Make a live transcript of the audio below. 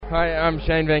Hi, I'm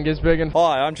Shane Van Gisbergen.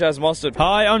 Hi, I'm Chaz Mostert.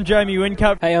 Hi, I'm Jamie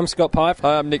Whincup. Hey, I'm Scott Pipe.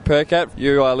 Hi, I'm Nick Percat.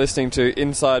 You are listening to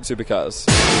Inside Supercars.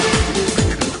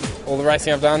 All the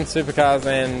racing I've done, supercars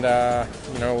and,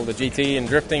 all the GT and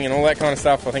drifting and all that kind of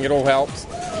stuff, I think it all helps.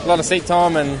 A lot of seat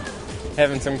time and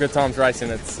having some good times racing,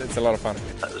 it's a lot of fun.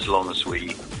 As long as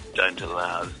we don't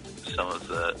allow some of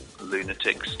the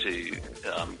lunatics to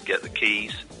get the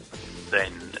keys,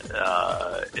 then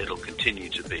it'll continue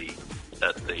to be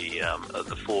at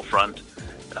the forefront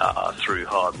through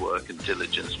hard work and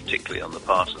diligence, particularly on the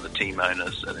part of the team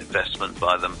owners and investment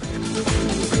by them.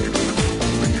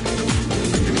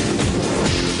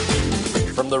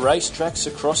 From the racetracks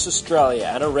across Australia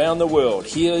and around the world,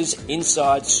 here's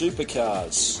Inside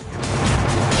Supercars.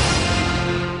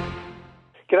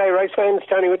 G'day race fans,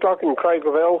 Tony Whitlock and Craig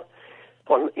Lavelle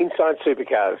on Inside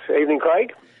Supercars. Evening,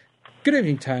 Craig. Good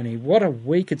evening, Tony. What a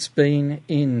week it's been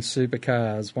in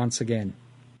supercars once again.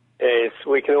 Yes,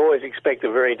 we can always expect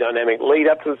a very dynamic lead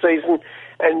up to the season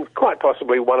and quite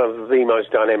possibly one of the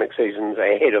most dynamic seasons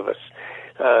ahead of us.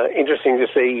 Interesting to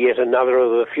see yet another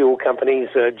of the fuel companies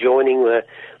joining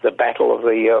the battle of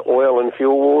the oil and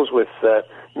fuel wars with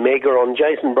Mega on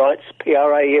Jason Bright's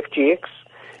PRA FGX,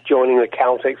 joining the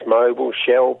Caltex, Mobil,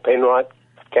 Shell, Penrite,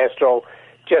 Castrol.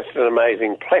 Just an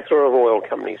amazing plethora of oil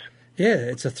companies. Yeah,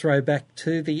 it's a throwback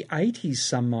to the 80s,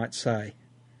 some might say.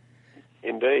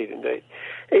 Indeed.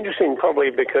 Interesting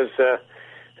probably because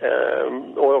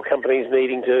oil companies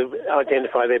needing to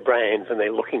identify their brands, and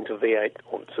they're looking to V8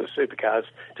 or to supercars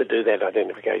to do that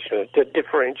identification, to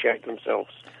differentiate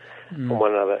themselves from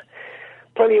one another.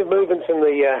 Plenty of movements in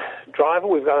the driver.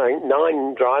 We've got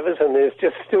 9 drivers, and there's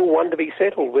just still one to be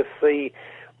settled with the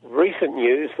recent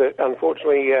news that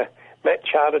unfortunately Matt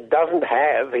Charter doesn't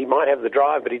have. He might have the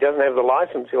drive, but he doesn't have the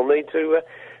licence. He'll need to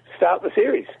start the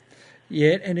series.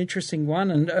 Yeah, an interesting one,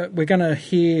 and we're going to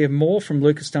hear more from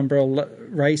Lucas Dumbrell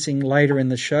Racing later in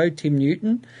the show. Tim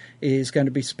Newton is going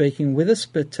to be speaking with us,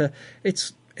 but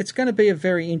it's going to be a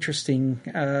very interesting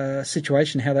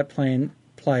situation how that plan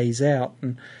plays out.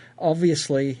 And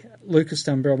obviously, Lucas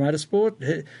Dumbrell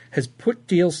Motorsport has put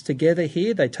deals together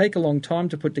here. They take a long time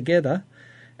to put together,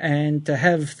 and to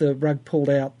have the rug pulled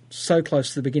out so close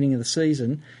to the beginning of the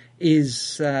season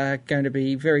is going to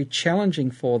be very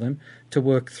challenging for them to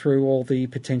work through all the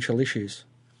potential issues.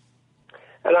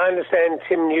 And I understand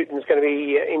Tim Newton's going to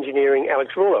be engineering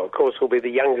Alex Rouleau, of course, who'll be the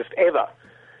youngest ever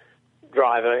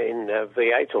driver in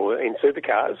V8 or in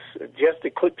supercars, just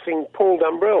eclipsing Paul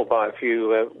Dumbrell by a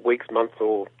few weeks, months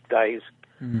or days.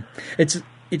 It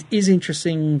is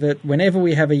interesting that whenever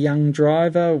we have a young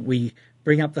driver, we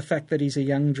bring up the fact that he's a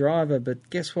young driver, but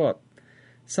guess what?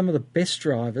 Some of the best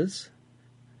drivers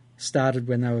started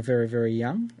when they were very, very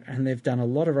young, and they've done a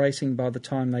lot of racing by the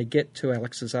time they get to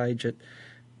Alex's age at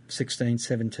 16,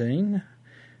 17.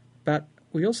 But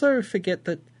we also forget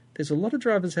that there's a lot of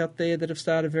drivers out there that have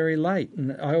started very late,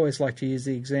 and I always like to use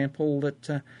the example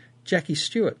that Jackie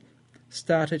Stewart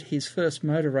started his first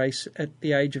motor race at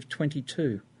the age of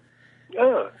 22.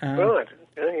 Oh, right.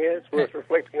 Yeah, it's worth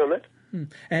reflecting on that.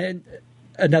 And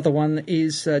another one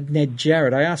is Ned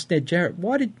Jarrett. I asked Ned Jarrett,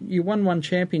 why did you won one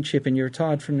championship and you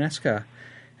retired from NASCAR?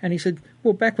 And he said,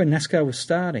 well, back when NASCAR was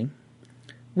starting,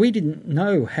 we didn't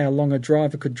know how long a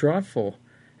driver could drive for.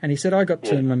 And he said, I got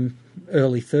to my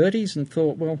early 30s and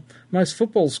thought, well, most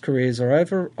football's careers are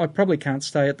over. I probably can't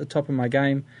stay at the top of my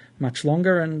game much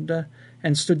longer,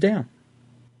 and stood down.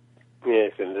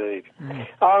 Yes, indeed.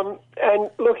 And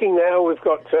looking now, we've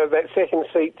got that second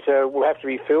seat will have to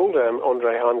be filled.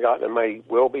 Andre Heimgartner may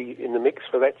well be in the mix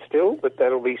for that still, but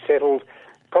that'll be settled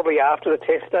probably after the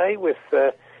test day with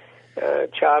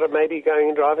Charter maybe going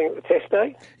and driving at the test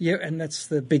day. Yeah, and that's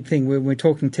the big thing. When we're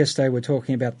talking test day, we're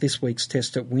talking about this week's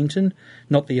test at Winton,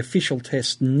 not the official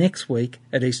test next week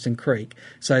at Eastern Creek.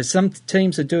 So some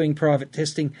teams are doing private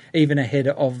testing even ahead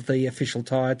of the official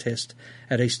tyre test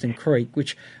at Eastern Creek,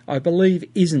 which I believe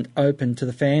isn't open to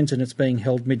the fans, and it's being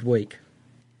held midweek.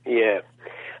 Yeah.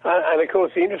 And, of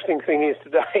course, the interesting thing is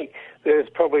today there's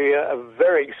probably a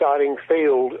very exciting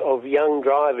field of young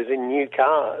drivers in new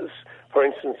cars. For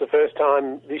instance, the first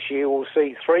time this year we'll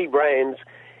see 3 brands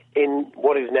in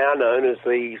what is now known as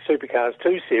the Supercars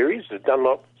 2 Series, the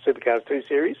Dunlop Supercars 2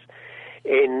 Series,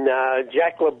 in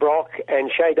Jack LeBrock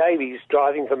and Shay Davies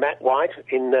driving for Matt White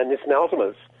in Nissan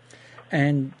Altimas.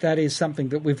 And that is something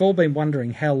that we've all been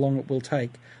wondering how long it will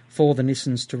take for the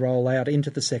Nissans to roll out into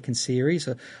the second series.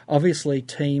 Obviously,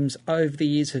 teams over the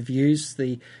years have used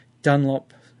the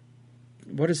Dunlop,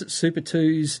 Super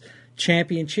 2's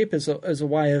championship as a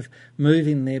way of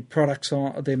moving their products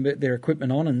on, their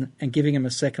equipment on and giving them a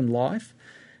second life.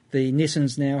 the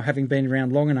Nissans now, having been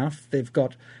around long enough, they've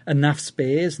got enough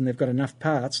spares and they've got enough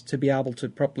parts to be able to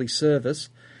properly service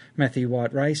Matthew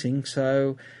White Racing.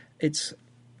 So it's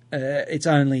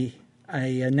only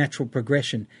a natural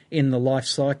progression in the life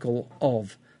cycle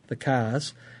of the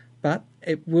cars, but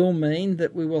it will mean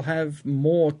that we will have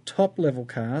more top-level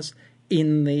cars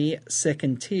in the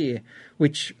second tier,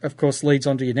 which, of course, leads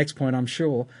on to your next point, I'm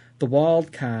sure, the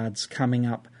wild cards coming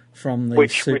up from the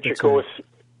Super 2. Which, of course,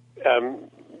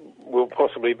 will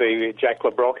possibly be Jack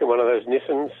LeBrock in one of those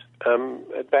Nissans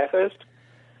at Bathurst.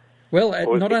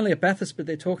 Well, not only at Bathurst, but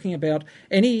they're talking about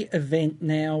any event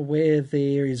now where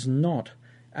there is not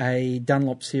a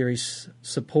Dunlop series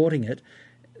supporting it,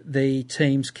 the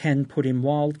teams can put in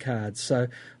wild cards. So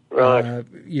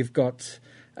you've got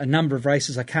a number of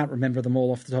races. I can't remember them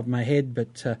all off the top of my head,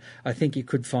 but I think you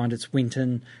could find it's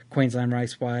Winton, Queensland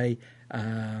Raceway,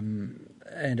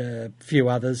 and a few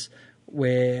others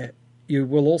where you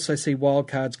will also see wild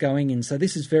cards going in. So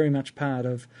this is very much part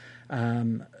of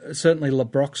certainly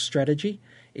LeBrock's strategy,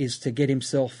 is to get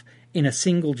himself in a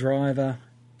single driver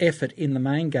effort in the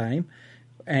main game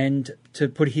and to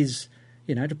put his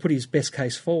best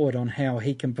case forward on how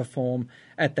he can perform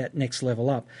at that next level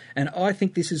up. And I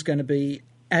think this is going to be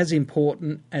as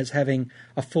important as having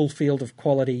a full field of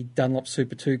quality Dunlop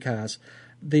Super 2 cars.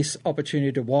 This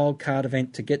opportunity to wildcard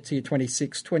event to get to your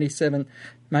 26, 27,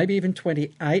 maybe even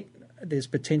 28, there's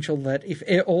potential that if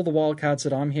all the wildcards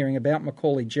that I'm hearing about,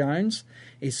 Macaulay Jones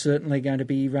is certainly going to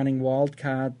be running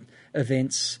wildcard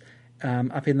events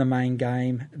up in the main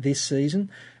game this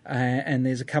season, and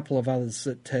there's a couple of others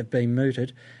that have been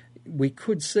mooted. We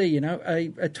could see, a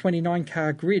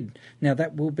 29-car grid. Now,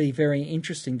 that will be very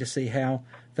interesting to see how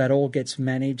that all gets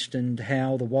managed and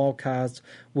how the wildcards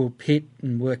will pit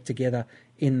and work together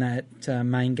in that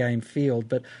main game field.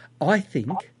 But I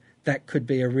think that could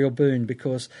be a real boon,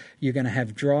 because you're going to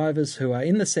have drivers who are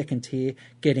in the second tier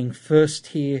getting first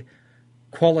tier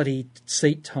quality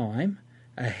seat time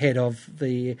ahead of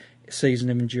the season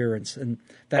of endurance, and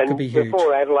that could be huge.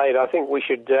 Before Adelaide, I think we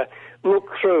should look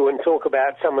through and talk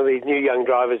about some of these new young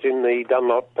drivers in the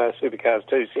Dunlop Supercars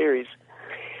 2 series.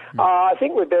 I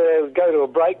think we'd better go to a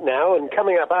break now, and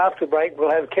coming up after the break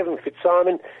we'll have Kevin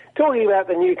Fitzsimon talking about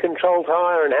the new control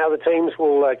tyre and how the teams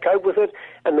will cope with it,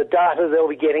 and the data they'll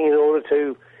be getting in order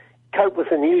to cope with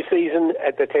the new season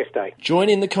at the test day. Join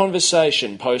in the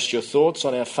conversation. Post your thoughts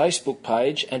on our Facebook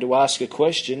page, and to ask a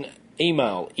question,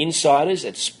 email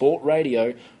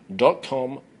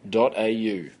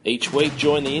insiders@sportradio.com.au. Each week,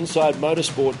 join the Inside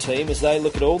Motorsport team as they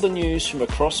look at all the news from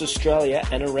across Australia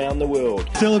and around the world.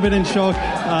 Still a bit in shock.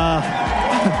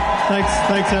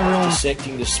 Thanks everyone.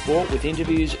 Dissecting the sport with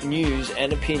interviews, news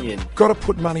and opinion. Got to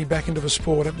put money back into the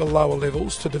sport at the lower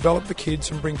levels to develop the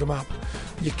kids and bring them up.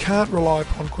 You can't rely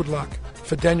upon good luck.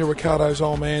 For Daniel Ricciardo's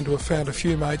old man to have found a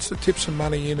few mates that tip some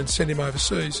money in and send him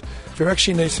overseas, there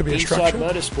actually needs to be a structure.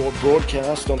 Inside Motorsport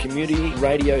broadcast on community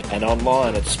radio and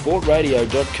online at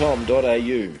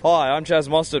sportradio.com.au. Hi, I'm Chaz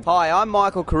Mostert. Hi, I'm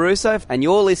Michael Caruso, and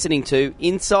you're listening to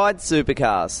Inside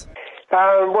Supercars.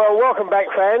 Well, welcome back,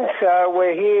 fans.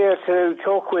 We're here to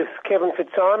talk with Kevin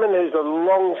Fitzsimon, who's a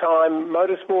long-time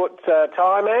motorsport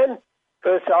tyre man.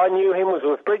 First I knew him was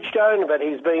with Bridgestone, but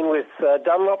he's been with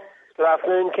Dunlop. Good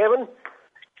afternoon, Kevin.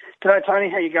 G'day, Tony.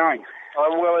 How you going?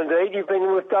 I'm well indeed. You've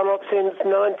been with Dunlop since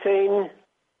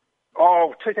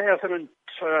 2000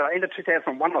 end of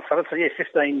 2001 or so. So, yeah,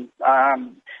 15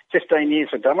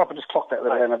 years with Dunlop. I just clocked that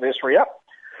little anniversary up.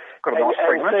 Got a nice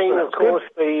 3 months. And of course,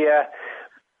 the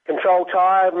control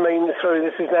tyre means through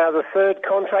this is now the third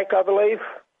contract, I believe,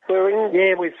 we're in.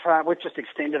 Yeah, we've just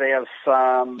extended ours.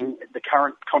 The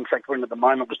current contract we're in at the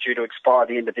moment was due to expire at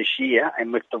the end of this year,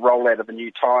 and with the rollout of the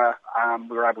new tyre,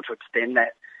 we were able to extend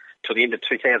that to the end of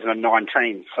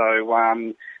 2019. So,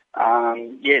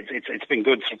 it's been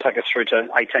good to take us through to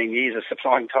 18 years of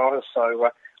supplying tyres.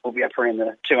 So we'll be up around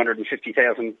the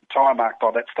 250,000 tyre mark by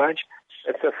that stage.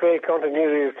 It's a fair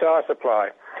continuity of tyre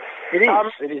supply. It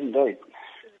is. It is indeed.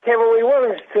 Kevin, we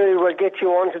wanted to get you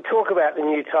on to talk about the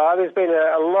new tyre. There's been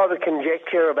a lot of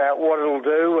conjecture about what it'll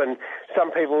do, and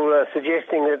some people are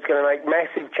suggesting that it's going to make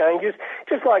massive changes.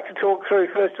 Just like to talk through,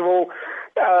 first of all,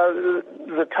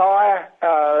 the tyre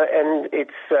and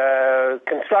its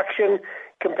construction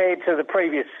compared to the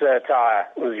previous tyre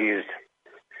was used.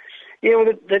 Yeah, well,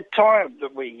 the tyre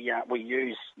that we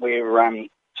use, we're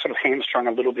sort of hamstrung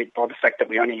a little bit by the fact that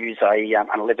we only use an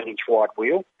 11-inch wide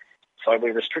wheel. So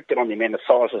we're restricted on the amount of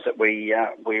sizes that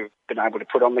we've been able to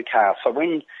put on the car. So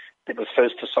when it was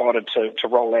first decided to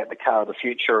roll out the car of the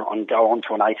future and go on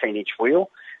to an 18-inch wheel,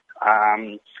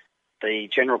 the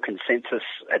general consensus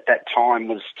at that time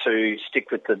was to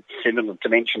stick with the similar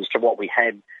dimensions to what we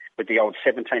had with the old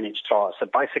 17-inch tyre. So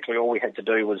basically all we had to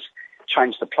do was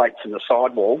change the plates in the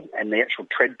sidewall, and the actual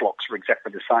tread blocks were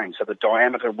exactly the same. So the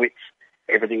diameter, width,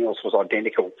 everything else was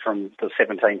identical from the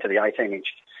 17 to the 18-inch.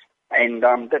 And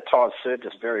that tyre served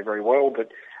us very, very well,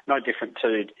 but no different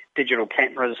to digital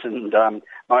cameras and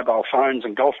mobile phones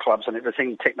and golf clubs and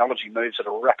everything. Technology moves at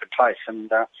a rapid pace,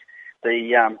 and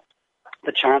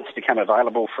the chance became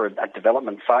available for a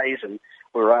development phase, and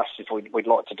we were asked if we'd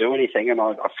like to do anything, and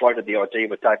I floated the idea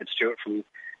with David Stewart from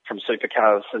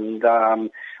Supercars, and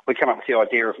we came up with the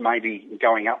idea of maybe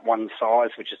going up one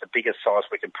size, which is the biggest size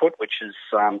we can put, which is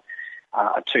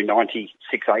a 290,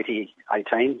 680,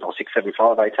 18 or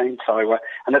 675, 18. So,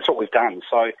 and that's what we've done.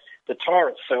 So the tyre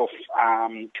itself,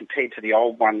 compared to the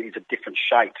old one, is a different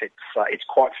shape. It's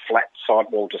quite flat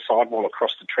sidewall to sidewall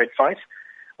across the tread face,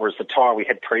 whereas the tyre we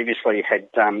had previously had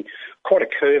quite a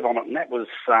curve on it, and that was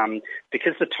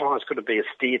because the tyre's got to be a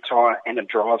steer tyre and a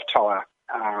drive tyre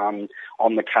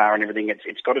on the car and everything.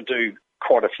 It's got to do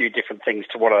quite a few different things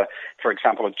to what, for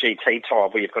example, a GT tyre,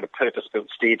 where you've got a purpose-built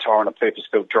steer tyre and a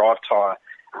purpose-built drive tyre.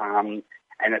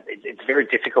 And it's very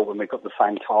difficult when we've got the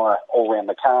same tyre all around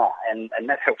the car. And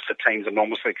that helps the teams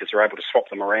enormously because they're able to swap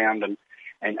them around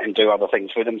and do other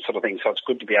things with them, sort of thing. So it's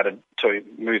good to be able to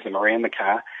move them around the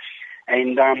car.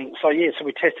 And so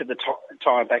we tested the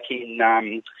tyre back in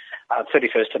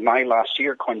 31st of May last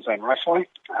year at Queensland Raceway.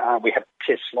 We had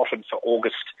tests slotted for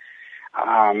August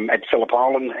at Phillip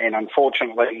Island, and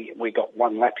unfortunately we got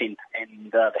one lap in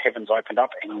and the heavens opened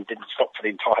up and didn't stop for the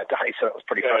entire day, so it was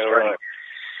pretty frustrating. Right.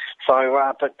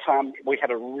 So, but we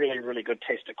had a really, really good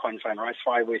test at Queensland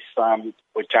Raceway with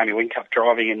Jamie Whincup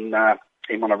driving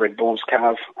in one of Red Bull's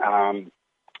cars.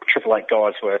 Triple Eight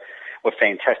guys were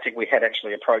fantastic. We had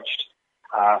actually approached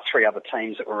 3 other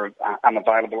teams that were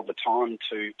unavailable at the time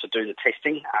to do the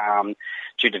testing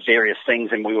due to various things,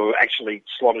 and we were actually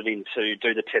slotted in to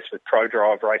do the test with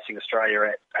ProDrive Racing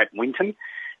Australia at Winton.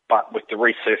 But with the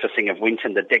resurfacing of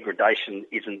Winton, the degradation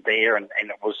isn't there, and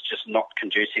it was just not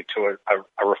conducive to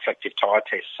a reflective tyre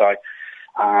test. So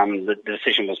the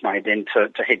decision was made then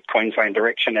to head Queensland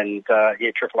direction, and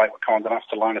Triple Eight were kind enough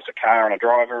to loan us a car and a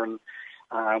driver, and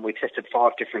we tested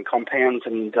 5 different compounds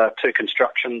and 2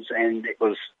 constructions, and it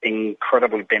was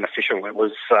incredibly beneficial. It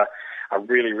was a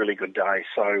really, really good day.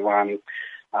 So,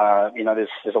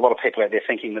 there's a lot of people out there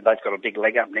thinking that they've got a big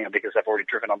leg up now because they've already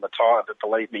driven on the tyre, but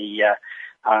believe me,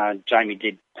 Jamie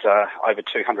did over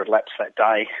 200 laps that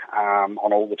day on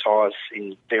all the tyres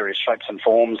in various shapes and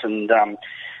forms, and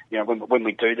when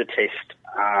we do the test,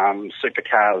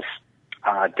 Supercars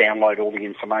download all the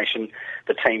information.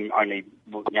 The team only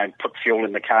put fuel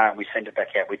in the car and we send it back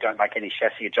out. We don't make any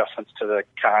chassis adjustments to the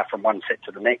car from one set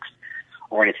to the next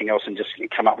or anything else, and just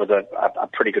come up with a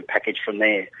pretty good package from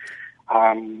there.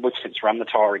 We've since run the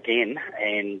tyre again,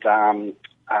 and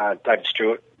David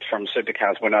Stewart from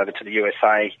Supercars went over to the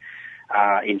USA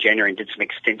in January and did some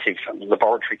extensive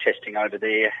laboratory testing over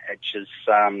there, which is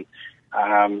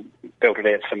built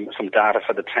out some data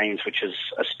for the teams, which is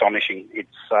astonishing. It's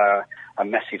a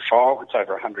massive file. It's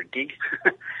over 100 gig,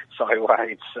 so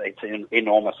it's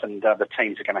enormous, and the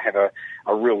teams are going to have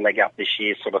a real leg up this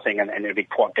year, sort of thing, and it'll be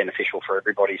quite beneficial for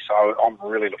everybody. So I'm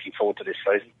really looking forward to this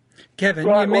season. Kevin,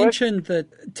 you mentioned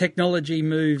that technology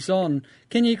moves on.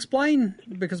 Can you explain,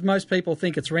 because most people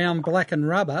think it's round, black and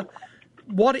rubber,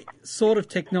 what sort of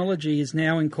technology is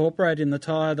now incorporated in the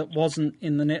tyre that wasn't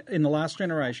in the last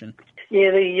generation?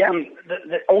 Yeah,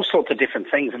 the all sorts of different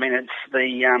things. I mean, it's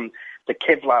the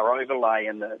Kevlar overlay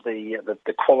and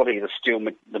the quality of the steel,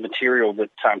 the material that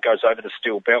goes over the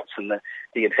steel belts and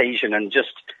the adhesion, and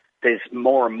just there's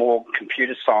more and more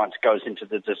computer science goes into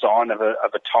the design of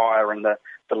a tyre and the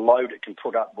load it can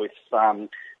put up with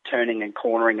turning and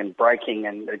cornering and braking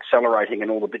and accelerating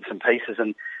and all the bits and pieces,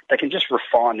 and they can just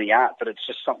refine the art, but it's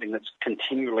just something that's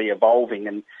continually evolving,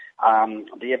 and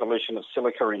the evolution of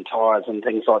silica in tyres and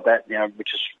things like that,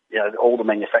 which is, all the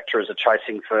manufacturers are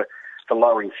chasing for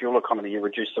lowering fuel economy. You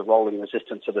reduce the rolling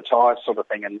resistance of the tyre sort of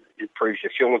thing and improves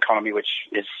your fuel economy, which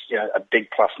is a big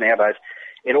plus nowadays.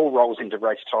 It all rolls into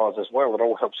race tyres as well. It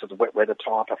all helps with the wet weather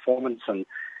tyre performance and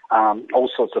all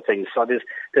sorts of things. So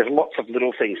there's lots of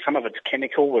little things. Some of it's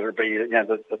chemical, whether it be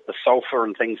the sulphur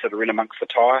and things that are in amongst the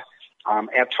tyre.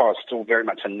 Our tyre is still very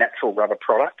much a natural rubber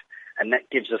product, and that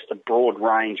gives us the broad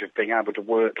range of being able to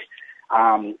work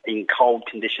in cold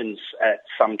conditions at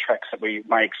some tracks that we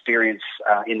may experience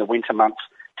in the winter months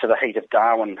to the heat of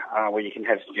Darwin, where you can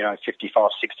have 55,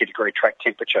 60 degree track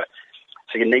temperature.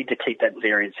 So you need to keep that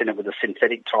variance in it with a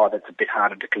synthetic tyre that's a bit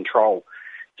harder to control.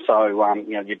 So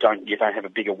you don't have a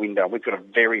bigger window. We've got a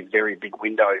very, very big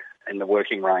window in the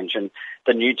working range, and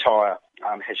the new tyre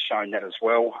has shown that as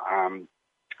well.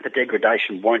 the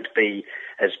degradation won't be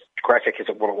as graphic as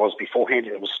what it was beforehand.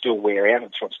 It will still wear out.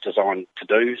 It's what it's designed to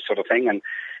do, sort of thing. And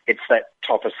it's that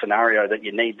type of scenario that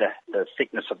you need the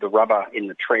thickness of the rubber in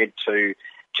the tread to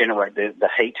generate the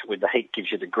heat, where the heat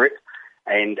gives you the grip.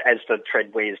 And as the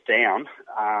tread wears down,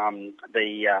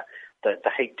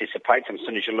 the heat dissipates, and as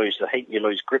soon as you lose the heat, you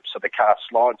lose grip, so the car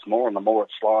slides more, and the more it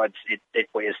slides, it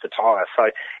wears the tyre. So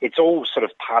it's all sort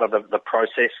of part of the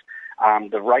process.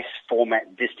 The race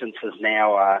format distances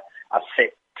now are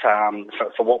set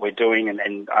for what we're doing,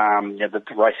 and the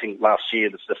racing last year,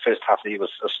 the first half of the year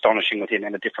was astonishing with the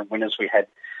amount of different winners we had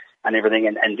and everything,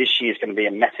 and this year is going to be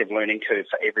a massive learning curve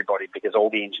for everybody, because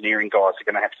all the engineering guys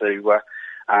are going to have to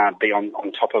be on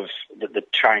top of the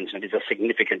change, and it is a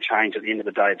significant change. At the end of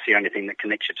the day, it's the only thing that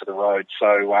connects you to the road.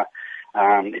 So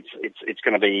it's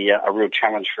going to be a real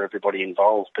challenge for everybody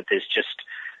involved. But there's just,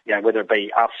 whether it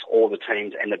be us or the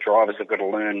teams and the drivers have got to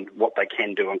learn what they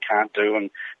can do and can't do.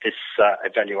 And this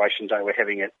evaluation day we're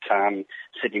having at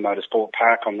Sydney Motorsport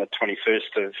Park on the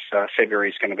 21st of February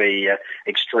is going to be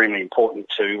extremely important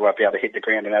to be able to hit the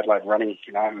ground in Adelaide running,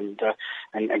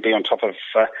 and be on top of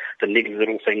the niggly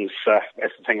little things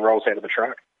as the thing rolls out of the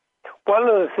truck. One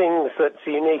of the things that's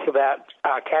unique about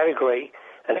our category,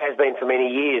 and has been for many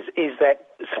years, is that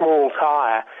small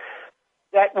tyre.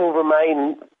 That will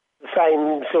remain the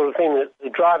same sort of thing, that the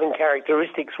driving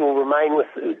characteristics will remain with,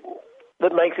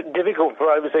 that makes it difficult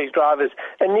for overseas drivers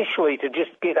initially to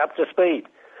just get up to speed.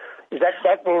 Is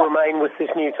that will remain with this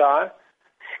new tyre?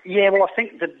 Yeah, well, I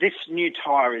think that this new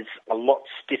tyre is a lot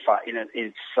stiffer.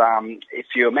 It's if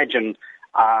you imagine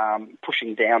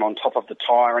pushing down on top of the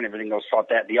tyre and everything else like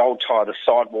that, the old tyre, the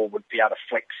sidewall would be able to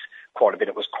flex quite a bit.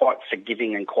 It was quite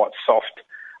forgiving and quite soft.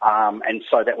 And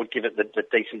so that would give it the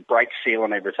decent brake feel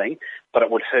and everything, but it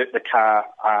would hurt the car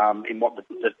in what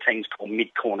the teams call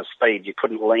mid-corner speed. You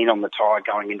couldn't lean on the tyre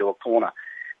going into a corner.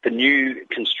 The new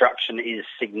construction is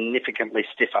significantly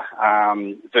stiffer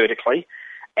vertically,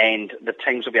 and the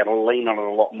teams will be able to lean on it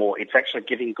a lot more. It's actually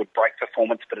giving good brake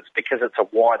performance, but it's because it's a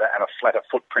wider and a flatter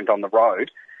footprint on the road,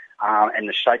 and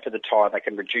the shape of the tyre, they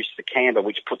can reduce the camber,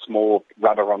 which puts more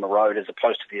rubber on the road, as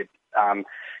opposed to the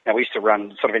we used to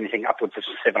run sort of anything upwards of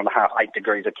 7.5, 8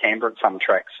 degrees of camber at some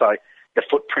tracks. So the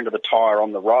footprint of the tyre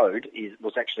on the road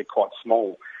was actually quite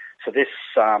small. So this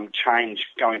change,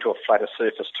 going to a flatter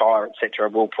surface tyre, etc.,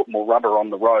 will put more rubber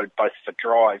on the road, both for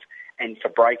drive and for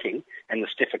braking, and the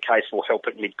stiffer case will help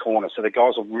at mid-corner. So the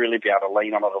guys will really be able to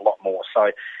lean on it a lot more.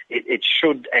 So it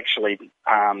should actually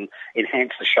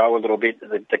enhance the show a little bit.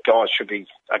 The guys should be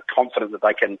confident that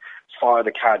they can fire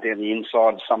the car down the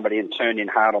inside of somebody and turn in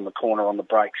hard on the corner on the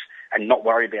brakes, and not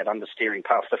worry about understeering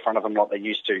past the front of them like they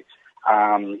used to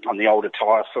on the older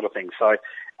tyres sort of thing. So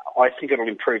I think it'll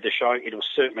improve the show. It'll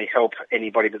certainly help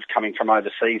anybody that's coming from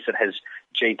overseas that has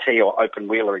GT or open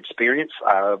wheeler experience,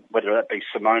 whether that be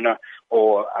Simona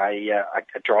or a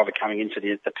driver coming into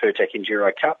the Pertec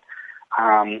Enduro Cup.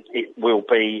 It will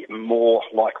be more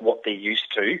like what they're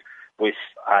used to, with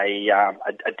a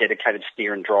dedicated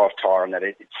steer and drive tyre, and that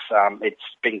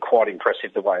it's been quite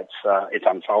impressive the way it's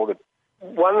unfolded.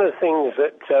 One of the things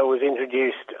that was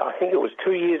introduced, I think it was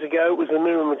 2 years ago, was the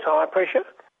minimum tyre pressure.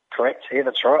 Correct, yeah,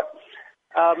 that's right.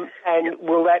 And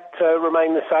will that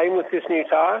remain the same with this new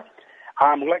tyre?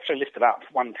 We'll actually lift it up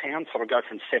 1 pound, so it'll go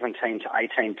from 17 to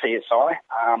 18 psi.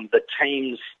 The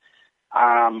teams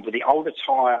with the older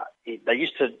tyre, they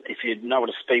used to, if you know what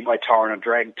a speedway tyre and a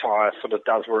drag tyre sort of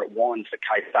does, where it winds the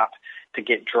case up to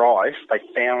get drive, they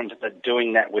found that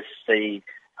doing that with the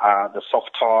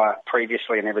soft tyre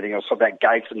previously and everything else, so that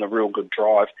gave them the real good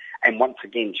drive, and once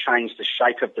again changed the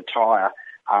shape of the tyre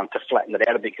to flatten it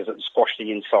out because it squashed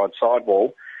the inside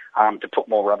sidewall to put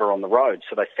more rubber on the road.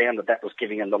 So they found that was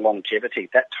giving them the longevity.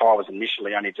 That tyre was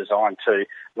initially only designed to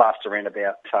last around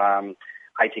about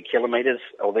 80 kilometres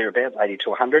or thereabouts, 80 to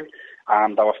 100.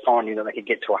 They were finding that they could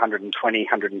get to 120,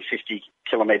 150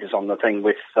 kilometres on the thing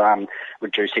with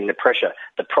reducing the pressure.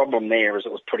 The problem there is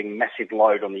it was putting massive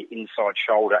load on the inside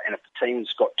shoulder, and if the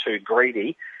teams got too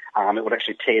greedy, it would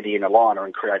actually tear the inner liner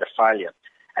and create a failure.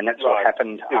 And that's what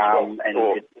happened. That's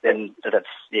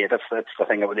the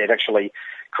thing. It actually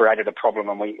created a problem,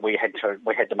 and we had to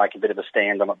make a bit of a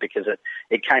stand on it, because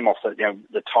it came off that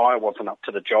the tyre wasn't up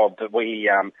to the job. But we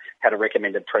had a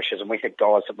recommended pressures, and we had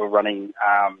guys that were running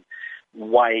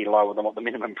way lower than what the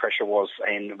minimum pressure was.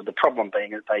 And the problem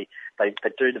being that they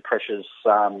do the pressures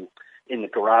in the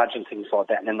garage and things like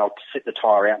that, and then they'll sit the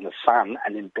tyre out in the sun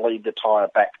and then bleed the tyre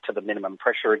back to the minimum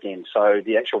pressure again. So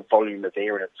the actual volume of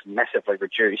air in it's massively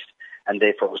reduced, and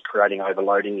therefore it was creating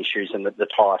overloading issues, and the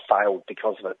tyre failed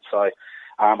because of it. So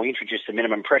We introduced the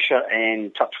minimum pressure,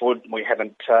 and touch wood, we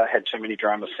haven't had too many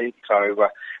dramas since, so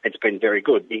it's been very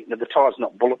good. The tyre's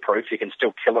not bulletproof. You can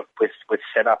still kill it with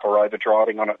setup or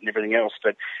overdriving on it and everything else,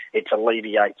 but it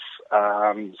alleviates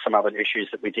some other issues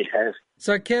that we did have.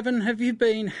 So, Kevin, have you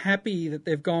been happy that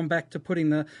they've gone back to putting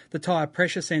the tyre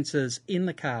pressure sensors in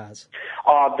the cars?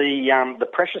 The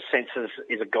pressure sensors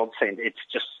is a godsend. It's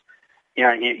just,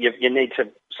 you need to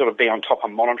sort of be on top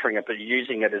of monitoring it, but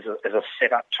using it as a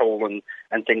setup tool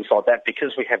and things like that,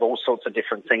 because we have all sorts of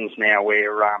different things now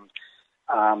where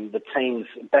the teams,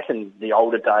 back in the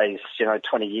older days,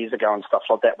 20 years ago and stuff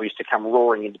like that, we used to come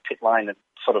roaring into pit lane and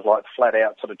sort of like flat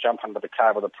out sort of jump under the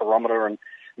car with a barometer and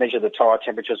measure the tyre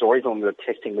temperatures, or even when we were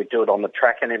testing, we do it on the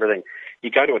track and everything. You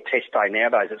go to a test day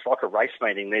nowadays, it's like a race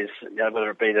meeting. There's,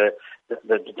 whether it be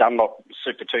the Dunlop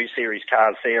Super 2 Series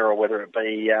cars there, or whether it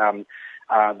be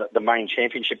the main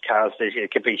championship cars,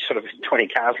 it could be sort of 20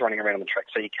 cars running around on the track,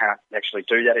 so you can't actually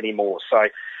do that anymore. So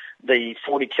the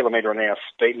 40 kilometre an hour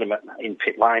speed limit in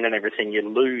pit lane and everything, you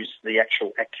lose the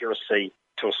actual accuracy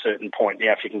to a certain point.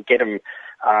 Now, if you can get them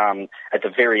at the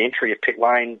very entry of pit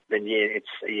lane, then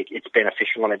it's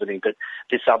beneficial and everything. But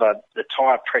the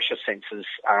tyre pressure sensors,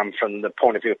 from the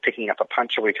point of view of picking up a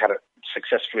puncture, we've had it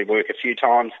successfully work a few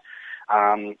times.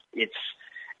 It's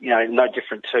no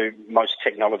different to most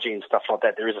technology and stuff like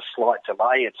that. There is a slight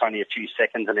delay. It's only a few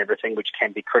seconds and everything, which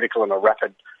can be critical in a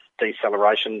rapid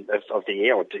deceleration of the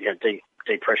air, or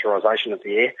depressurization of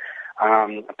the air.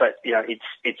 But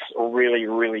it's really,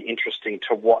 really interesting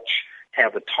to watch how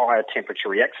the tyre temperature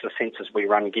reacts. The sensors we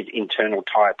run give internal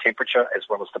tyre temperature as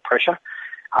well as the pressure.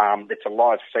 It's a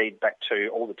live feedback to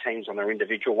all the teams on their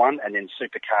individual one, and then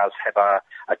Supercars have a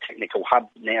technical hub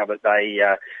now that they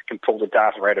can pull the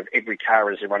data out of every car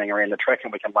as they're running around the track,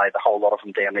 and we can lay the whole lot of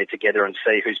them down there together and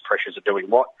see whose pressures are doing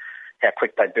what, how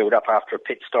quick they build up after a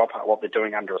pit stop, what they're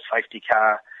doing under a safety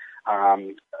car.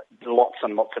 Lots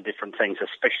and lots of different things,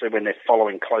 especially when they're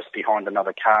following close behind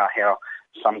another car, how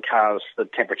some cars, the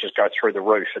temperatures go through the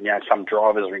roof, and some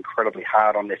drivers are incredibly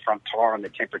hard on their front tyre, and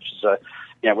their temperatures are,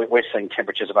 we're seeing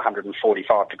temperatures of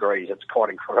 145 degrees. It's quite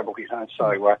incredible,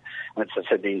 so it's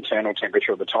the internal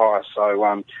temperature of the tyre.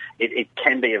 So it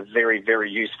can be a very, very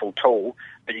useful tool,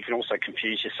 but you can also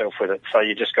confuse yourself with it. So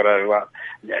you just got to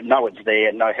know it's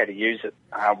there, know how to use it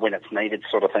when it's needed,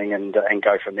 sort of thing, and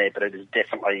go from there. But it is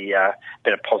definitely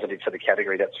been a positive for the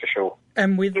category, that's for sure.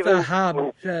 And with the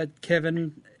hub,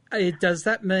 Kevin, does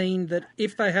that mean that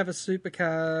if they have a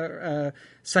supercar,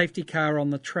 safety car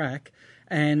on the track,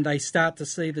 and they start to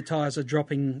see the tyres are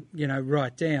dropping,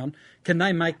 right down, can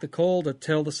they make the call to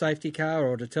tell the safety car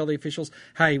or to tell the officials,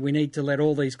 hey, we need to let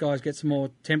all these guys get some more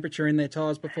temperature in their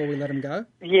tyres before we let them go?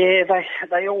 Yeah,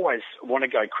 they always want to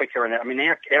go quicker. And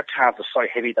our cars are so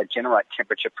heavy, they generate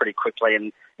temperature pretty quickly,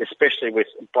 and especially with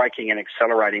braking and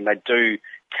accelerating, they do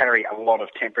carry a lot of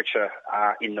temperature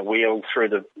in the wheel through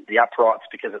the uprights,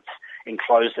 because it's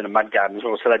enclosed in a mudguard as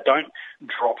well. So they don't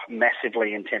drop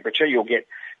massively in temperature. You'll get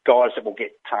guys that will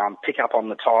get pick up on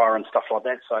the tyre and stuff like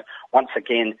that. So once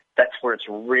again, that's where it's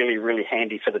really, really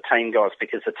handy for the team guys,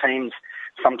 because the teams,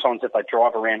 sometimes if they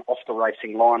drive around off the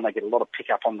racing line, they get a lot of pick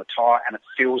up on the tyre, and it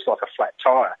feels like a flat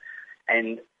tyre.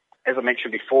 And as I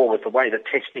mentioned before, with the way that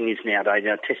testing is nowadays,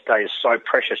 test day is so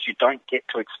precious, you don't get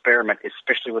to experiment,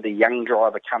 especially with a young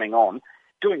driver coming on,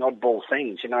 doing oddball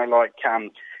things, like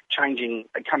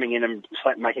coming in and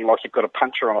making like you've got a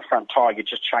puncture on a front tyre. You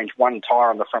just change one tyre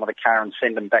on the front of the car and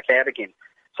send them back out again.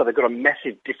 So they've got a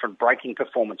massive different braking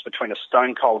performance between a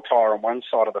stone cold tyre on one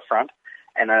side of the front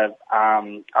and a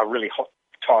really hot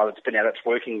tyre that's been at its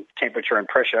working temperature and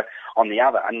pressure on the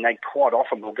other. And they quite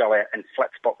often will go out and flat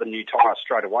spot the new tyre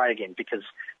straight away again, because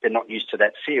they're not used to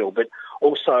that feel. But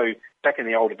also, back in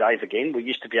the older days again, we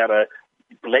used to be able to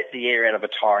let the air out of a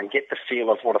tyre and get the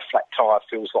feel of what a flat tyre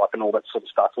feels like and all that sort of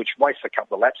stuff, which wastes a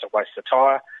couple of laps, it wastes the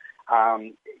tyre.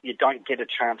 You don't get a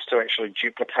chance to actually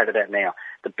duplicate it out now.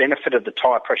 The benefit of the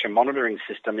tyre pressure monitoring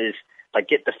system is they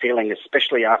get the feeling,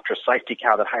 especially after a safety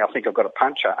car, that, hey, I think I've got a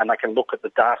puncture, and they can look at the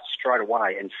data straight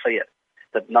away and see it,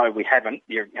 that no, we haven't,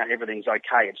 everything's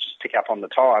okay, it's just pick up on the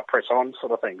tyre, press on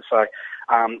sort of thing. So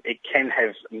it can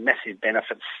have massive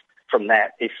benefits from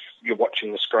that if you're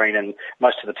watching the screen, and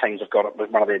most of the teams have got it with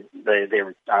one of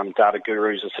their data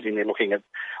gurus are sitting there looking at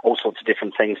all sorts of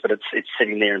different things, but it's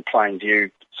sitting there in plain view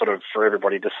sort of for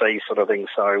everybody to see sort of thing.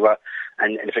 So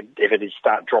and if it is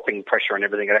start dropping pressure and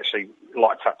everything, it actually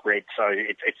lights up red, so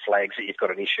it flags that you've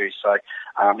got an issue. So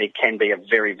it can be a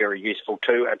very, very useful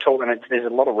tool, and there's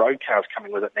a lot of road cars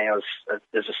coming with it now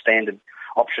as a standard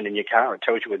option in your car. It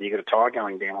tells you whether you've got a tyre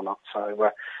going down or not.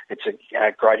 So it's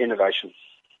a great innovation.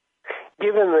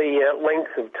 Given the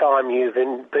length of time you've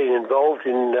been involved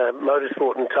in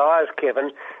motorsport and tyres,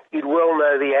 Kevin, you'd well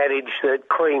know the adage that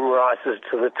cream rises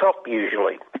to the top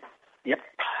usually. Yep.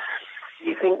 Do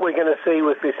you think we're going to see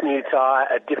with this new tyre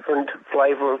a different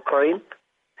flavour of cream?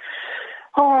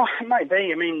 Oh,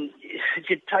 maybe. I mean, if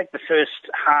you take the first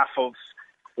half of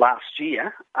last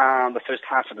year, the first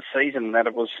half of the season, that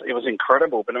it was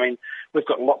incredible. But I mean, we've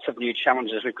got lots of new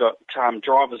challenges. We've got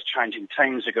drivers changing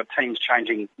teams. We've got teams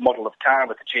changing model of car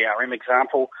with the GRM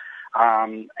example,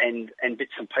 and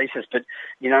bits and pieces. But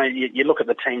you look at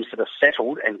the teams that are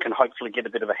settled and can hopefully get a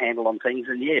bit of a handle on things.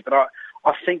 And but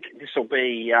I think this will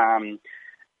be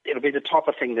it'll be the type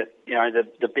of thing that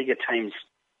the bigger teams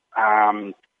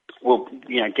will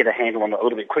get a handle on it a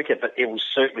little bit quicker, but it will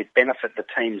certainly benefit the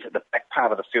teams at the back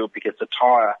part of the field because the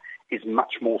tyre is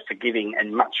much more forgiving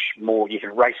and much more, you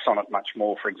can race on it much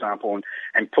more, for example,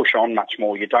 and push on much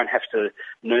more. You don't have to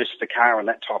nurse the car and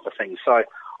that type of thing. So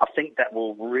I think that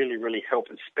will really, really help,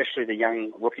 especially the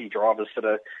young rookie drivers that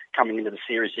are coming into the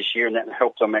series this year, and that will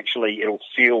help them actually, it'll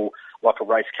feel like a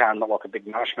race car, not like a big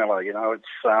marshmallow. It's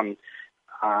going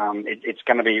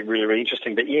to be really, really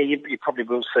interesting. But yeah, you probably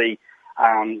will see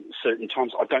certain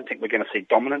times. I don't think we're going to see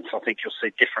dominance. I think you'll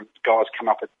see different guys come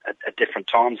up at different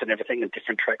times and everything, and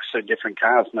different tracks suit different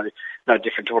cars. No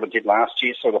different to what it did last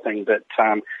year, sort of thing. But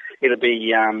it'll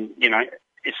be,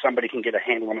 if somebody can get a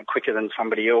handle on it quicker than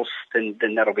somebody else, then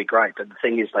that'll be great. But the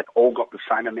thing is, they've all got the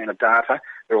same amount of data.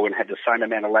 They're all going to have the same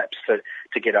amount of laps to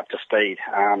get up to speed.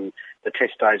 The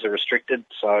test days are restricted,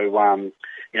 so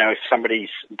if somebody's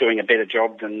doing a better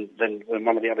job than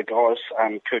one of the other guys,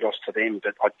 kudos to them.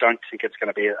 But I don't think it's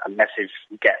going to be a massive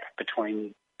gap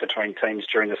between teams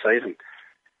during the season.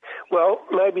 Well,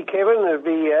 maybe, Kevin, it'd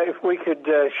be, if we could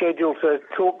schedule to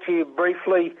talk to you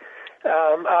briefly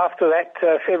after that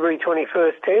February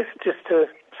 21st test, just to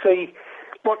see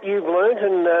what you've learnt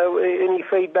and any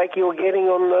feedback you're getting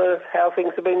on how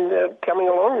things have been coming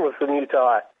along with the new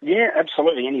tyre. Yeah,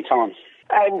 absolutely, anytime.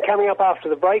 And coming up after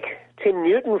the break, Tim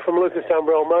Newton from Lucas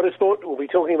Dumbrell Motorsport will be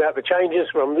talking about the changes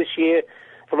from last year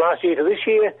to this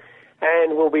year,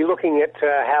 and we'll be looking at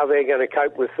how they're going to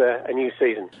cope with a new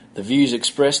season. The views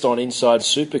expressed on Inside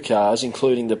Supercars,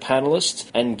 including the panellists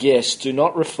and guests, do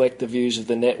not reflect the views of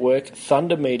the network,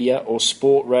 Thunder Media or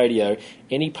Sport Radio.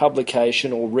 Any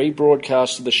publication or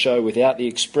rebroadcast of the show without the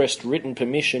expressed written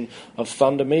permission of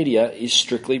Thunder Media is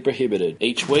strictly prohibited.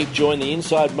 Each week, join the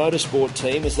Inside Motorsport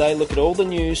team as they look at all the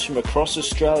news from across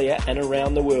Australia and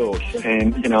around the world.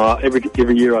 And,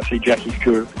 every year I see Jackie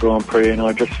Stewart Grand Prix, and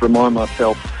I just remind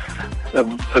myself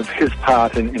of his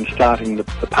part in starting the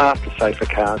path to safer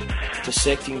cars.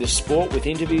 Dissecting the sport with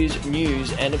interviews,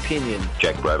 news and opinion.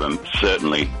 Jack Brabham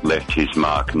certainly left his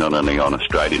mark not only on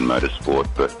Australian motorsport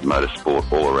but motorsport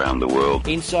all around the world.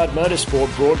 Inside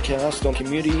Motorsport broadcast on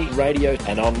community radio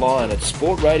and online at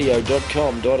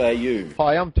sportradio.com.au.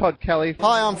 Hi, I'm Todd Kelly.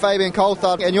 Hi, I'm Fabian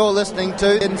Coulthard, and you're listening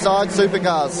to Inside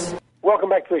Supercars. Welcome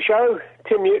back to the show.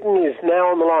 Tim Newton is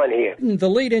now on the line here. The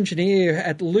lead engineer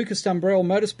at Lucas Dumbrell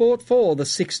Motorsport for the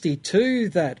 62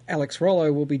 that Alex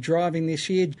Rollo will be driving this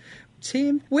year.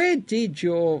 Tim, where did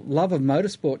your love of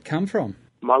motorsport come from?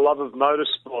 My love of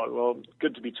motorsport, well,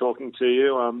 good to be talking to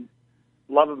you.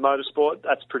 Love of motorsport,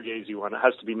 that's a pretty easy one. It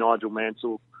has to be Nigel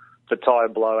Mansell for tyre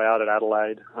blowout at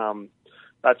Adelaide.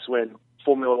 That's when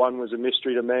Formula One was a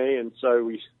mystery to me, and so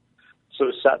we sort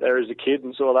of sat there as a kid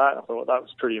and saw that. I thought that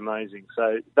was pretty amazing.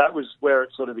 So that was where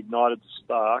it sort of ignited the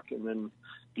spark, and then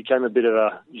became a bit of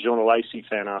a Jean Lacey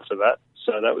fan after that.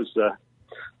 So that was the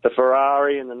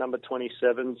Ferrari and the number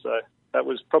 27. So that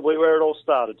was probably where it all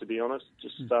started, to be honest.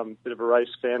 Just a bit of a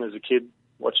race fan as a kid,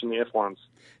 watching the F1s.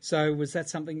 So was that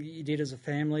something that you did as a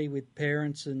family with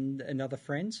parents and other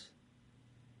friends?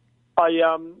 I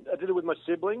did it with my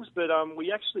siblings, but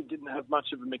we actually didn't have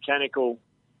much of a mechanical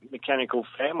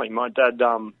family. My dad,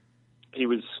 he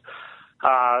was,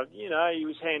 he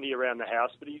was handy around the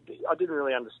house, but I didn't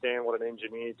really understand what an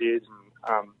engineer did,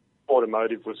 and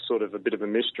automotive was sort of a bit of a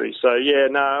mystery. So yeah,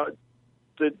 no,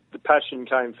 the passion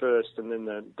came first, and then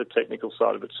the technical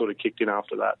side of it sort of kicked in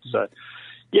after that. So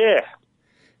yeah.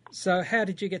 So how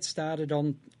did you get started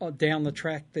on down the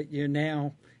track that you're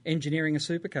now engineering a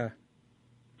supercar?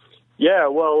 Yeah,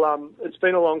 well, it's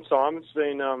been a long time. It's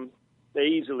been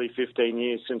easily 15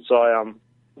 years since I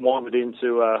wandered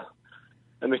into a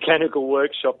mechanical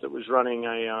workshop that was running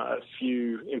a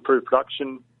few improved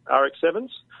production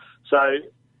RX-7s. So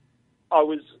I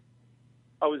was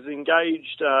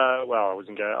engaged. I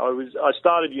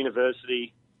started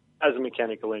university as a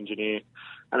mechanical engineer,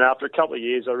 and after a couple of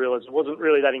years, I realised I wasn't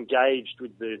really that engaged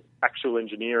with the actual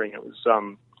engineering. It was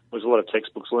a lot of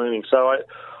textbooks learning. So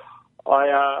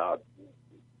I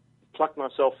plucked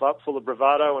myself up full of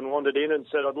bravado and wandered in and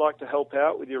said, I'd like to help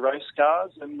out with your race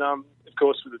cars. And, of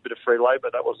course, with a bit of free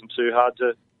labour, that wasn't too hard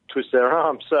to twist their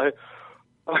arm. So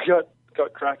I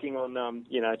got cracking on,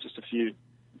 just a few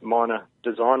minor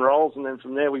design roles. And then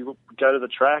from there, we would go to the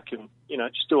track and,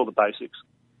 just do all the basics.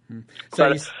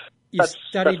 So you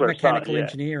studied mechanical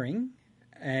engineering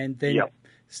and then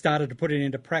started to put it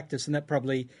into practice, and that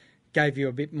probably gave you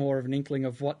a bit more of an inkling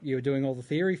of what you were doing all the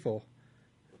theory for.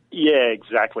 Yeah,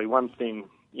 exactly. One thing,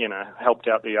 helped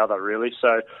out the other, really.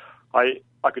 So I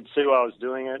could see why I was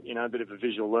doing it, a bit of a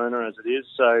visual learner as it is.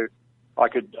 So I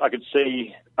could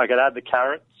see I could add the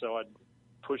carrot, so I'd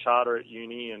push harder at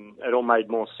uni, and it all made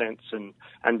more sense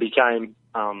and became,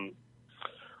 I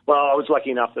was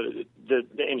lucky enough that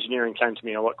the engineering came to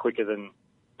me a lot quicker than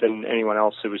anyone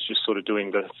else who was just sort of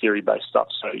doing the theory-based stuff.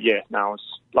 So, I was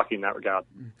lucky in that regard.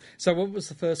 So what was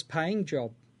the first paying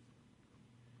job?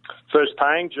 First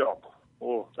paying job?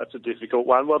 Oh, that's a difficult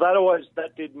one. Well,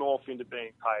 that did morph into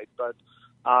being paid, but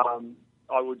I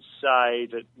would say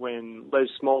that when Les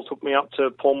Small took me up to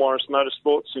Paul Morris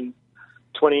Motorsports in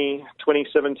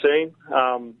 2017,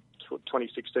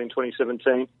 2016,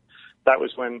 2017, that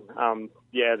was when,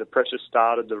 the pressure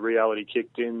started, the reality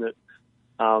kicked in that,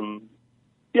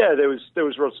 there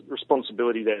was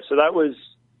responsibility there. So that was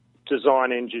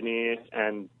design engineer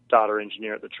and data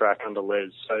engineer at the track under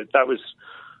Les. So that was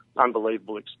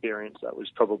unbelievable experience. That was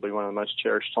probably one of the most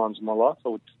cherished times of my life,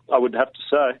 I would have to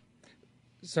say.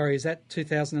 Sorry, is that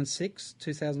 2006,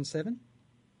 2007?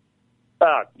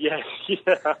 Yeah.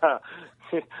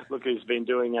 Look who's been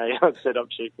doing a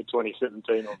setup sheet for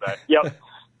 2017 all day. Yep.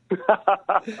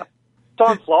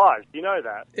 Time flies, you know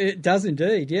that. It does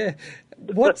indeed, yeah.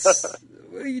 What's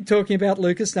you talking about,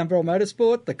 Lucas Dumbrell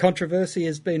Motorsport? The controversy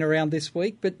has been around this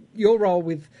week, but your role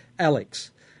with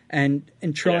Alex and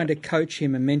trying to coach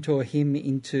him and mentor him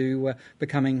into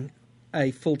becoming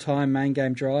a full-time main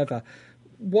game driver.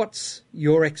 What's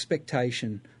your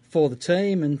expectation for the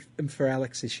team and for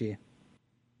Alex this year?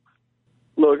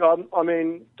 Look,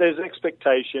 there's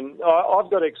expectation.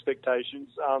 I've got expectations.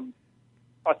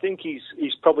 I think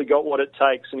he's probably got what it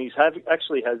takes, and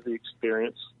actually has the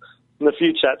experience. And the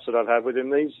few chats that I've had with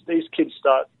him, these kids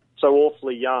start so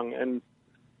awfully young, and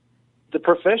the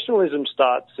professionalism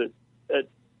starts at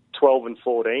 12 and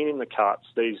 14 in the karts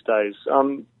these days.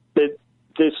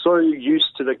 They're so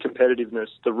used to the competitiveness,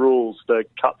 the rules, the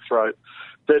cutthroat,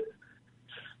 that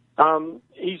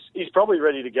he's probably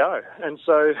ready to go. And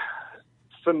so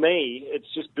for me,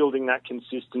 it's just building that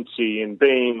consistency and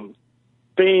being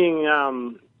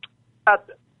at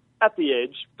the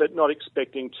edge, but not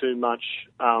expecting too much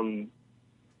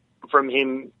from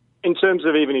him in terms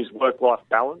of even his work-life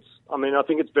balance. I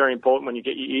think it's very important when you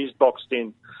get your ears boxed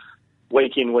in,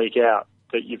 week out,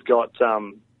 that you've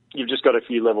just got a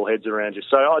few level heads around you.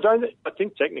 So I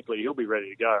think technically he'll be ready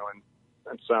to go,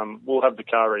 and we'll have the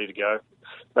car ready to go.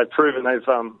 They've proven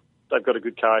they've got a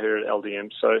good car here at LDM,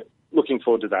 so looking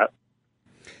forward to that.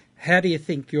 How do you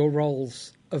think your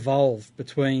roles evolved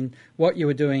between what you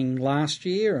were doing last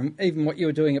year and even what you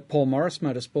were doing at Paul Morris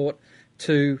Motorsport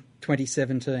to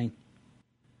 2017?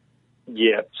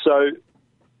 Yeah, so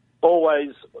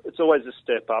it's always a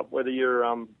step up, whether you're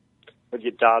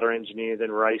data engineer,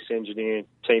 then race engineer,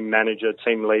 team manager,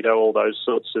 team leader, all those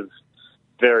sorts of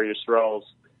various roles.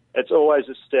 It's always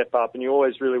a step up, and you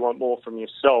always really want more from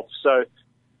yourself. So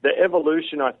the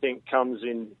evolution, I think, comes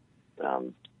in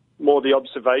more the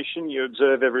observation. You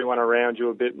observe everyone around you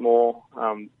a bit more.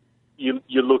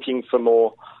 You're looking for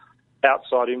more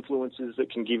outside influences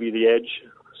that can give you the edge.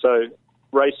 So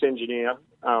race engineer,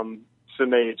 for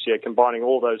me, it's combining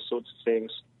all those sorts of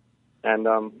things and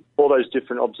all those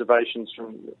different observations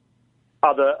from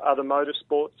other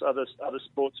motorsports, other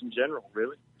sports in general,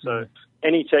 really. So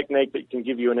any technique that can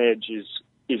give you an edge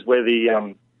is where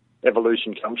the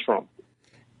evolution comes from.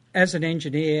 As an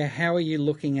engineer, how are you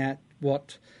looking at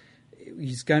what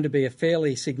is going to be a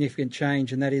fairly significant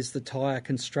change, and that is the tyre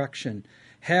construction?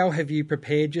 How have you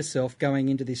prepared yourself going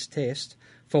into this test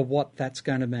for what that's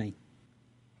going to mean?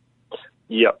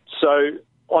 Yeah, so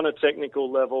on a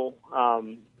technical level,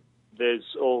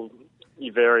 there's all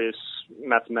your various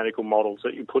mathematical models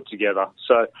that you put together.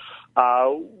 So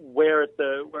we're at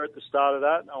the start of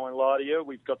that. I won't lie to you.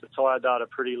 We've got the tyre data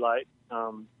pretty late.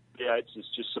 V8s has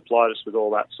just supplied us with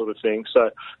all that sort of thing. So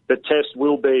the test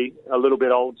will be a little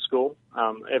bit old school.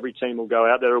 Every team will go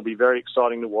out there. It'll be very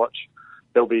exciting to watch.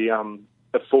 There'll be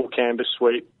a full canvas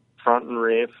sweep, front and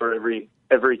rear, for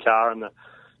every car, and the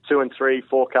 2 and 3,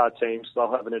 4 car teams,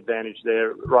 they'll have an advantage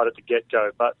there right at the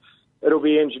get-go. But it'll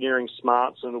be engineering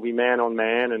smarts, and it'll be man on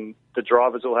man, and the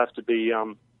drivers will have to be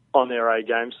on their A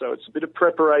game. So it's a bit of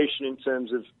preparation in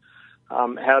terms of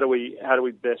how do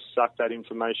we best suck that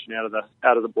information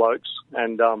out of the blokes,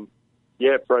 and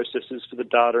processes for the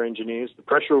data engineers. The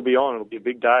pressure will be on. It'll be a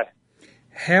big day.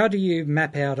 How do you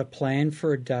map out a plan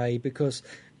for a day? Because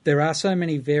there are so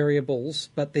many variables,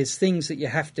 but there's things that you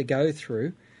have to go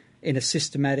through in a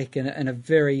systematic and a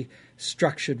very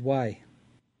structured way.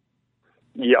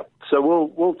 Yep. So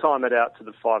we'll time it out to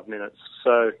the 5 minutes.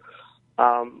 So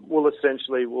we'll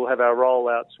have our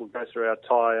rollouts. We'll go through our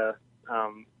tyre.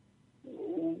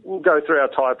 We'll go through our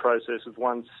tyre process with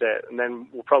one set, and then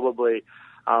we'll probably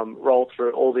roll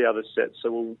through all the other sets.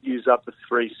 So we'll use up the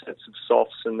 3 sets of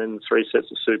softs and then the 3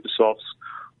 sets of super softs.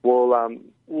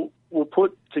 We'll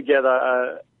put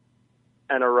together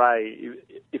an array,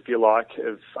 if you like,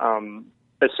 of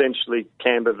essentially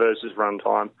camber versus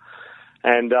runtime,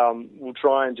 and we'll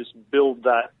try and just build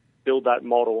that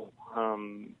model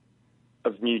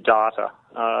of new data.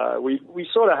 We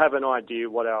sort of have an idea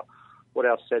what our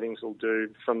settings will do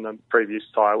from the previous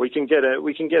tyre. We can get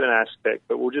an aspect,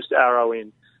 but we'll just arrow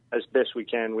in as best we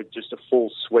can with just a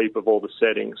full sweep of all the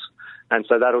settings. And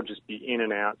so that'll just be in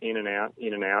and out, in and out,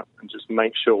 in and out, and just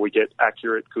make sure we get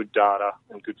accurate, good data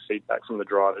and good feedback from the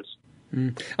drivers.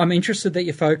 I'm interested that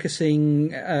you're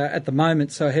focusing at the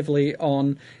moment so heavily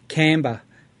on camber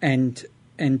and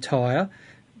tyre,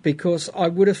 because I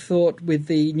would have thought with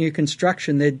the new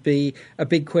construction there'd be a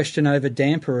big question over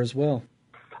damper as well.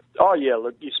 Oh yeah,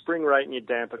 look, your spring rate and your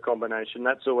damper combination,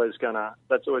 that's always gonna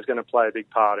play a big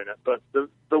part in it. But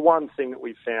the one thing that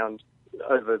we've found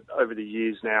over the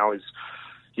years now is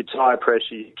your tyre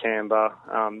pressure, your camber,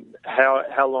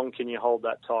 how long can you hold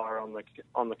that tyre on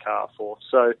the car for?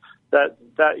 So that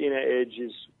inner edge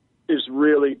is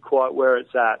really quite where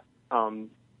it's at.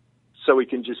 So we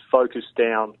can just focus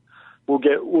down. We'll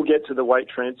get to the weight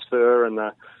transfer and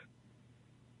the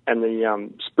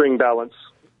spring balance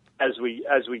as we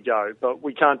go, but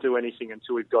we can't do anything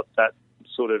until we've got that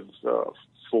sort of,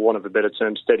 for want of a better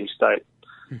term, steady state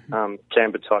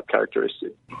camber type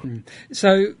characteristic.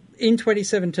 So in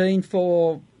 2017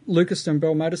 for Lucas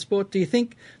Dumbrell Motorsport, do you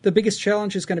think the biggest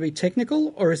challenge is going to be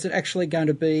technical, or is it actually going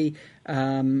to be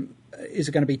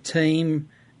team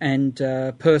and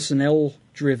personnel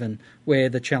driven, where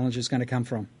the challenge is going to come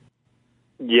from?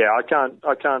 Yeah, I can't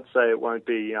say it won't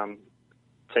be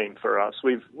team for us.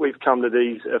 We've come to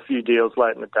a few deals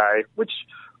late in the day, which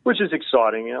is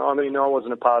exciting. I mean, I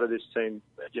wasn't a part of this team,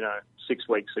 6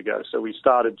 weeks ago. So we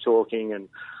started talking, and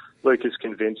Lucas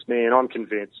convinced me, and I'm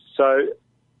convinced. So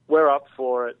we're up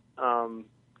for it. We're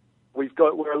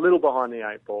a little behind the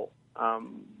 8 ball,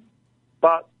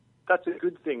 but that's a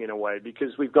good thing in a way,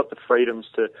 because we've got the freedoms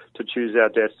to choose our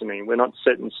destiny. We're not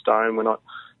set in stone.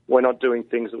 We're not doing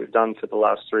things that we've done for the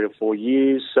last 3 or 4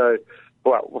 years. So,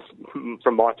 well,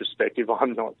 from my perspective,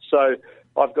 I'm not. So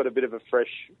I've got a bit of a fresh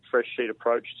sheet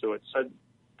approach to it. So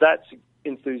that's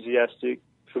enthusiastic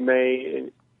for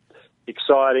me,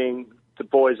 exciting. The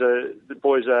boys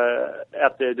are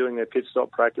out there doing their pit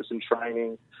stop practice and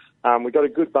training. We've got a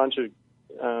good bunch of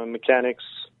mechanics.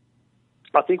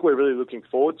 I think we're really looking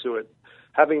forward to it.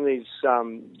 Having these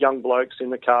young blokes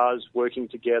in the cars working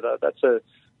together, that's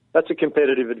a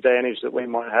competitive advantage that we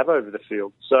might have over the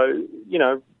field. So,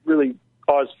 really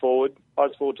eyes forward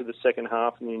to the second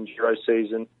half in the Enduro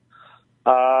season.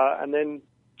 And then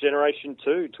Generation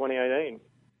 2, 2018.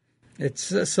 It's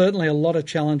certainly a lot of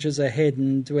challenges ahead,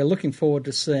 and we're looking forward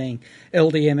to seeing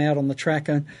LDM out on the track.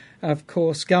 And, of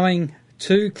course, going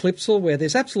to Clipsal, where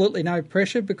there's absolutely no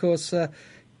pressure because the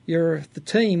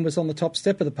team was on the top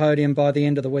step of the podium by the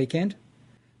end of the weekend.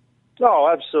 Oh,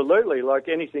 absolutely. Like,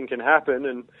 anything can happen,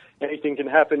 and anything can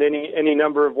happen any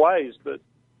number of ways. But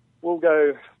we'll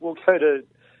go to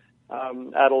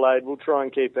Adelaide. We'll try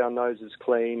and keep our noses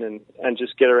clean and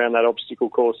just get around that obstacle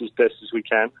course as best as we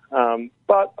can.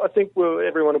 But I think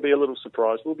everyone will be a little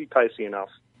surprised. We'll be pacey enough.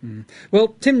 Well,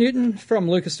 Tim Newton from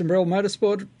Lucas Dumbrell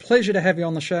Motorsport, pleasure to have you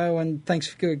on the show, and thanks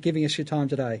for giving us your time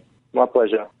today. My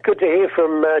pleasure. Good to hear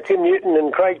from Tim Newton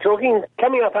and Craig talking.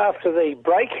 Coming up after the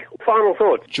break, final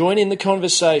thoughts. Join in the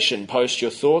conversation. Post your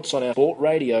thoughts on our Sport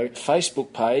Radio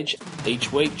Facebook page.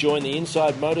 Each week, join the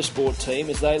Inside Motorsport team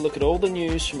as they look at all the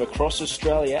news from across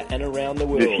Australia and around the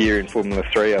world. This year in Formula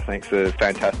 3, I think, is a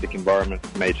fantastic environment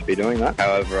for me to be doing that.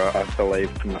 However, I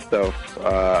believe for myself,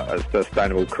 a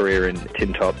sustainable career in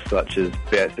tin tops such as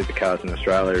V8 Supercars in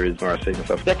Australia is where I see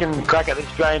myself. Second crack at the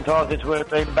Australian title since we've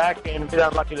been back, and a bit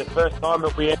unlucky the first time,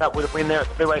 but we end up with a win there at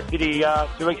Speedway City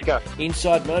 2 weeks ago.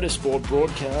 Inside Motorsport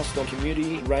broadcast on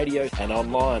community radio and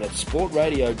online at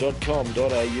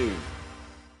sportradio.com.au.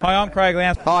 Hi, I'm Craig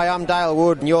Lance. Hi, I'm Dale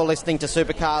Wood, and you're listening to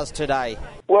Supercars Today.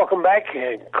 Welcome back.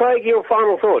 Craig, your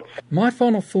final thoughts? My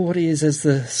final thought is, as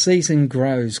the season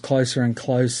grows closer and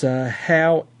closer,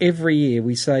 how every year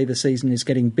we say the season is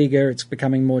getting bigger, it's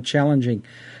becoming more challenging.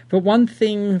 But one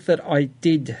thing that I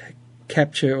did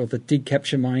capture, or that did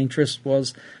capture my interest,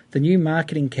 was the new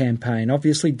marketing campaign.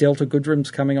 Obviously, Delta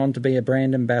Goodrum's coming on to be a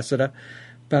brand ambassador,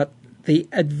 but the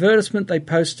advertisement they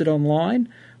posted online,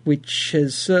 which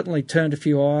has certainly turned a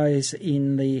few eyes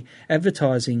in the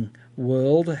advertising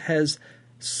world, has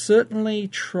certainly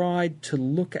tried to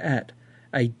look at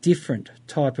a different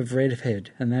type of redhead,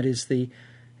 and that is the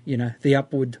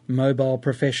upward mobile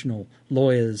professional,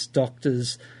 lawyers,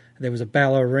 doctors. There was a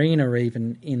ballerina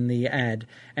even in the ad,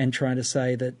 and trying to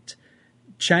say that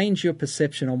change your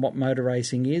perception on what motor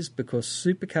racing is, because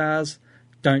supercars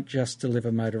don't just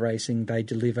deliver motor racing, they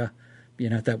deliver,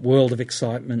 that world of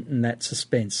excitement and that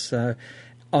suspense. So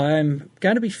I'm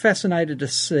going to be fascinated to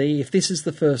see if this is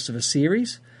the first of a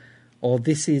series, or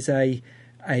this is a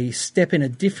step in a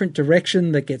different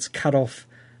direction that gets cut off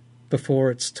before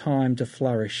it's time to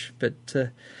flourish. But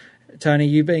Tony,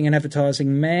 you being an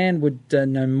advertising man would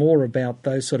know more about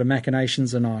those sort of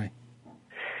machinations than I.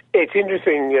 It's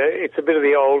interesting. It's a bit of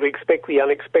the old expect the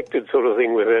unexpected sort of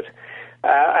thing with it.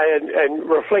 And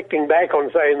reflecting back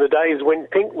on, say, in the days when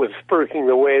Pink was spruiking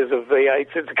the wares of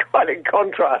V8s, it's quite a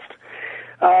contrast.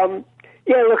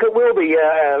 Yeah, look, it will be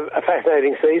a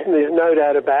fascinating season, there's no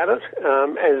doubt about it.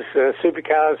 As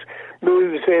supercars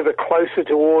moves ever closer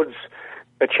towards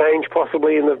a change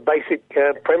possibly in the basic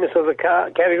premise of the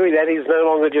car category, that is no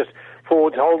longer just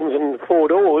Fords, Holdens and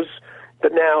four-doors,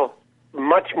 but now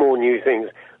much more new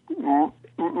things,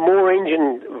 more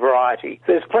engine variety.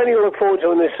 There's plenty to look forward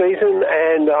to in this season,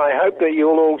 and I hope that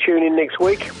you'll all tune in next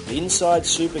week. Inside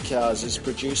Supercars is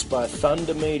produced by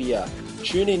Thunder Media.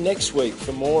 Tune in next week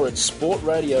for more at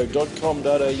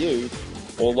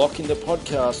sportradio.com.au or lock in the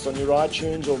podcast on your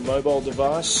iTunes or mobile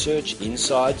device. Search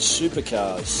Inside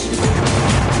Supercars.